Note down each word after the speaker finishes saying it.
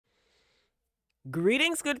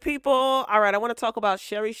Greetings, good people. All right, I want to talk about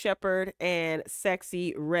Sherri Shepherd and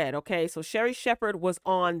Sexyy Red. Okay, so Sherri Shepherd was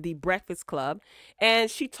on The Breakfast Club and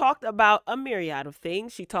she talked about a myriad of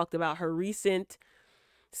things. She talked about her recent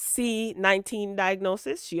C19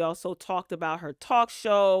 diagnosis. She also talked about her talk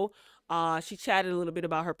show. She chatted a little bit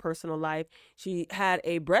about her personal life. She had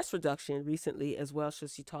a breast reduction recently as well, so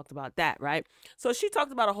she talked about that, right? So she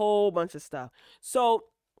talked about a whole bunch of stuff. So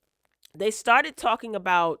they started talking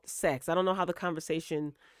about sex. I don't know how the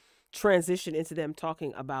conversation transitioned into them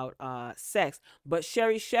talking about sex, but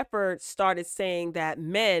Sherri Shepherd started saying that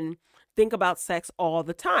men think about sex all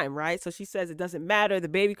the time, right? So she says it doesn't matter. The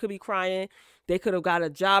baby could be crying. They could have got a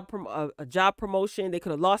job promotion. They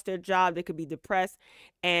could have lost their job. They could be depressed,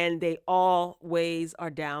 and they always are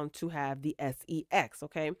down to have the sex.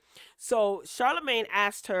 Okay, so Charlemagne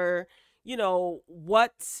asked her,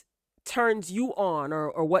 what turns you on,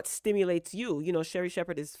 or what stimulates you. Sherri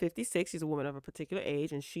Shepherd is 56. She's a woman of a particular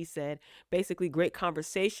age. And she said basically great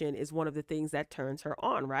conversation is one of the things that turns her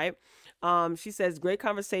on, right? She says great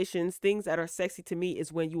conversations, things that are sexy to me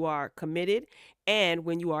is when you are committed and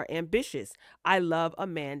when you are ambitious. I love a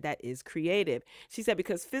man that is creative. She said,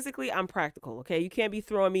 because physically I'm practical. Okay. You can't be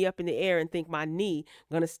throwing me up in the air and think my knee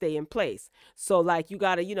gonna stay in place. So like you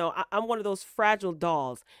gotta, I'm one of those fragile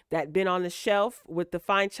dolls that been on the shelf with the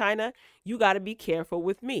fine china. You got to be careful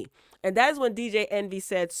with me. And that is when DJ Envy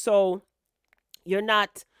said, so you're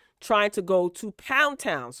not trying to go to Pound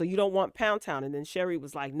Town, so you don't want Pound Town. And then Sherri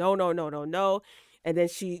was like, no, no, no, no, no. And then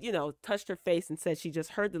she, touched her face and said she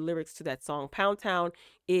just heard the lyrics to that song. Pound Town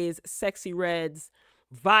is Sexyy Red's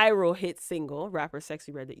viral hit single, rapper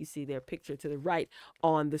Sexyy Red, that you see their picture to the right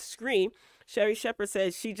on the screen. Sherri Shepherd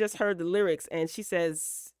says she just heard the lyrics and she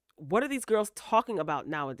says, what are these girls talking about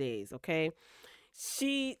nowadays? Okay.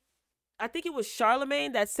 I think it was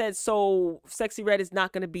Charlemagne that said, so Sexyy Red is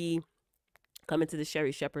not going to be coming to the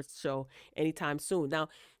Sherri Shepherd show anytime soon. Now,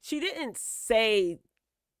 she didn't say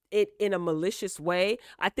it in a malicious way.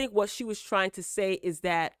 I think what she was trying to say is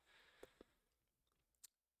that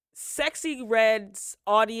Sexyy Red's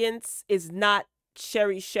audience is not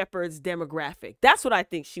Sherri Shepherd's demographic. That's what I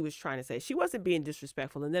think she was trying to say. She wasn't being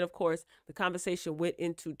disrespectful. And then, of course, the conversation went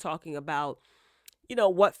into talking about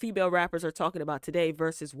what female rappers are talking about today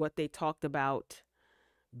versus what they talked about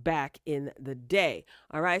back in the day.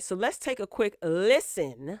 All right, so let's take a quick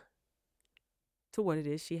listen to what it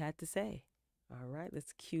is she had to say. All right,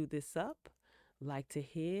 let's cue this up. Like to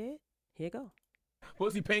hear. Here you go.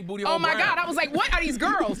 Pussy pink booty. Oh my God! I was like, what are these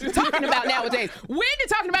girls talking about nowadays? When they're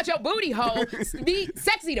talking about your booty hole, be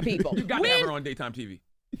sexy to people. You got to have her on daytime TV.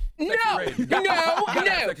 No.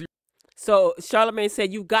 So Charlemagne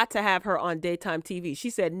said, you got to have her on daytime TV.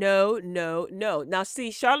 She said, no, no, no. Now,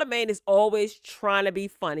 see, Charlemagne is always trying to be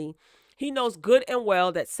funny. He knows good and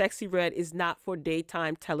well that Sexyy Red is not for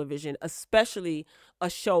daytime television, especially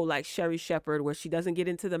a show like Sherri Shepherd, where she doesn't get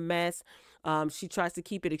into the mess. She tries to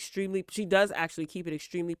keep it she does actually keep it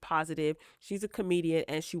extremely positive. She's a comedian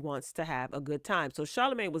and she wants to have a good time. So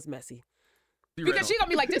Charlemagne was messy. Because she's gonna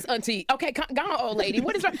be like this, auntie. Okay, go on, old lady.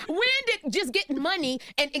 What is wrong? When did just getting money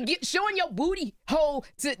and showing your booty hole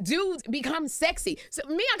to dudes become sexy? So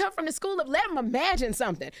me, I come from the school of let him imagine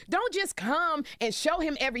something. Don't just come and show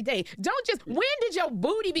him every day. Don't just. When did your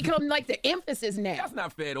booty become like the emphasis now? That's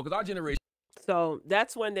not fair though, because our generation. So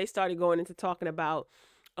that's when they started going into talking about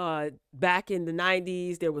back in the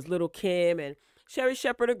 90s, there was Little Kim, and Sherri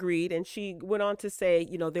Shepherd agreed, and she went on to say,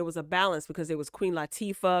 there was a balance because there was Queen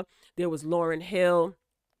Latifah, there was Lauryn Hill.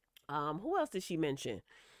 Who else did she mention?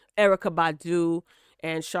 Erykah Badu.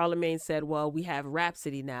 And Charlemagne said, well, we have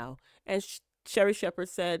Rhapsody now. And Sherri Shepherd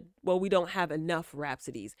said, well, we don't have enough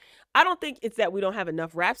Rhapsodies. I don't think it's that we don't have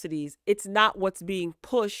enough Rhapsodies. It's not what's being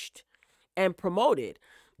pushed and promoted.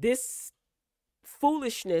 This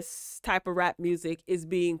foolishness type of rap music is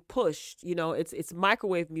being pushed. It's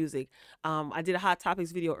microwave music. I did a Hot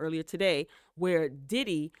Topics video earlier today where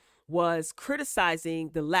Diddy was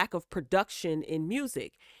criticizing the lack of production in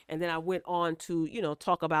music, and then I went on to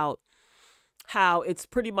talk about how it's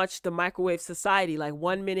pretty much the microwave society. Like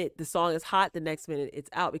 1 minute the song is hot, the next minute it's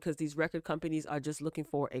out, because these record companies are just looking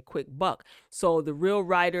for a quick buck. So the real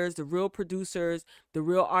writers, the real producers, the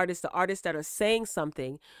real artists, the artists that are saying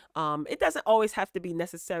something, it doesn't always have to be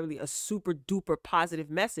necessarily a super duper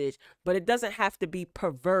positive message, but it doesn't have to be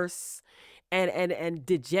perverse and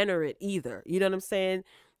degenerate either. You know what I'm saying?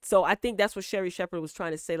 So I think that's what Sherri Shepherd was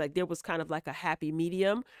trying to say. Like there was kind of like a happy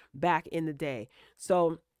medium back in the day.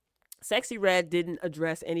 So Sexyy Red didn't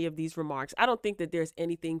address any of these remarks. I don't think that there's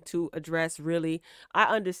anything to address, really. I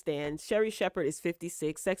understand. Sherri Shepherd is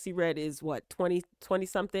 56. Sexyy Red is, what, 20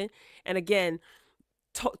 something? And again,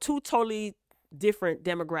 two totally different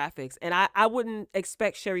demographics. And I wouldn't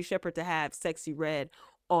expect Sherri Shepherd to have Sexyy Red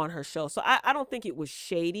on her show. So I don't think it was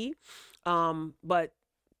shady. But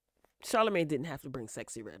Charlamagne didn't have to bring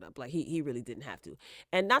Sexyy Red up. Like he really didn't have to.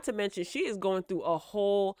 And not to mention, she is going through a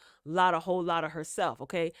whole lot of herself.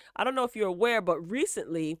 Okay. I don't know if you're aware, but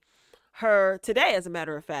recently today, as a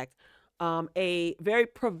matter of fact, a very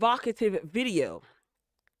provocative video,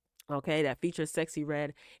 okay, that features Sexyy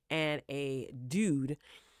Red and a dude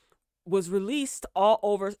was released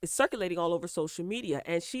circulating all over social media.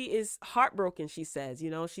 And she is heartbroken. She says,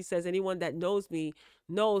 she says, anyone that knows me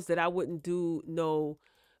knows that I wouldn't do no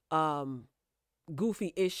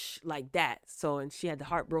goofy-ish like that. So, and she had the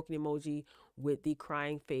heartbroken emoji with the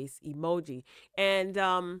crying face emoji. And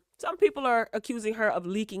some people are accusing her of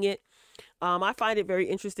leaking it. I find it very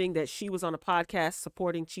interesting that she was on a podcast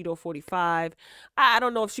supporting Cheeto 45. I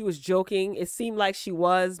don't know if she was joking. It seemed like she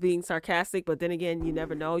was being sarcastic, but then again, you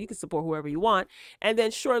never know. You can support whoever you want. And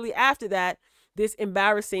then shortly after that, this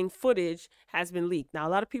embarrassing footage has been leaked. Now, a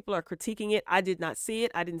lot of people are critiquing it. I did not see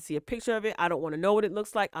it. I didn't see a picture of it. I don't want to know what it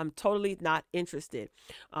looks like. I'm totally not interested.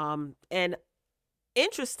 And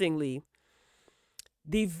interestingly,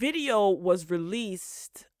 the video was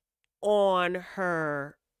released on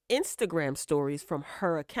her Instagram stories from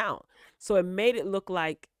her account. So it made it look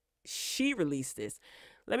like she released this.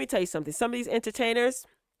 Let me tell you something. Some of these entertainers,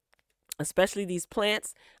 especially these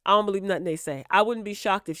plants, I don't believe nothing they say. I wouldn't be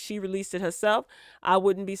shocked if she released it herself. I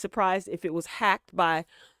wouldn't be surprised if it was hacked by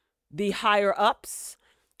the higher ups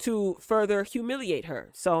to further humiliate her.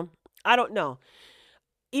 So I don't know.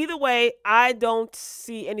 Either way, I don't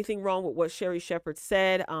see anything wrong with what Sherri Shepherd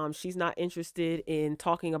said. She's not interested in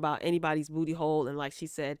talking about anybody's booty hole. And like she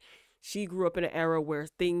said, she grew up in an era where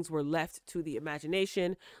things were left to the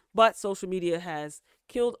imagination. But social media has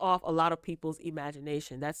killed off a lot of people's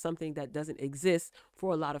imagination. That's something that doesn't exist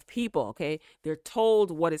for a lot of people, okay? They're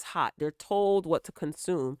told what is hot. They're told what to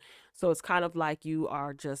consume. So it's kind of like you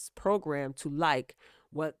are just programmed to like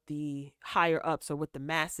what the higher ups or what the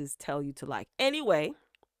masses tell you to like. Anyway,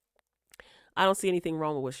 I don't see anything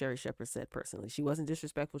wrong with what Sherri Shepherd said personally. She wasn't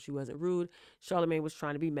disrespectful. She wasn't rude. Charlamagne was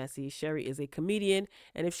trying to be messy. Sherri is a comedian.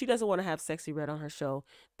 And if she doesn't want to have Sexyy Red on her show,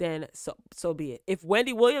 then so be it. If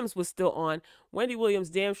Wendy Williams was still on, Wendy Williams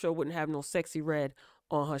damn sure wouldn't have no Sexyy Red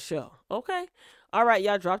on her show. Okay? All right,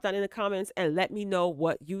 y'all, drop down in the comments and let me know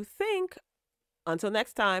what you think. Until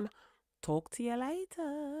next time, talk to you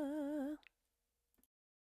later.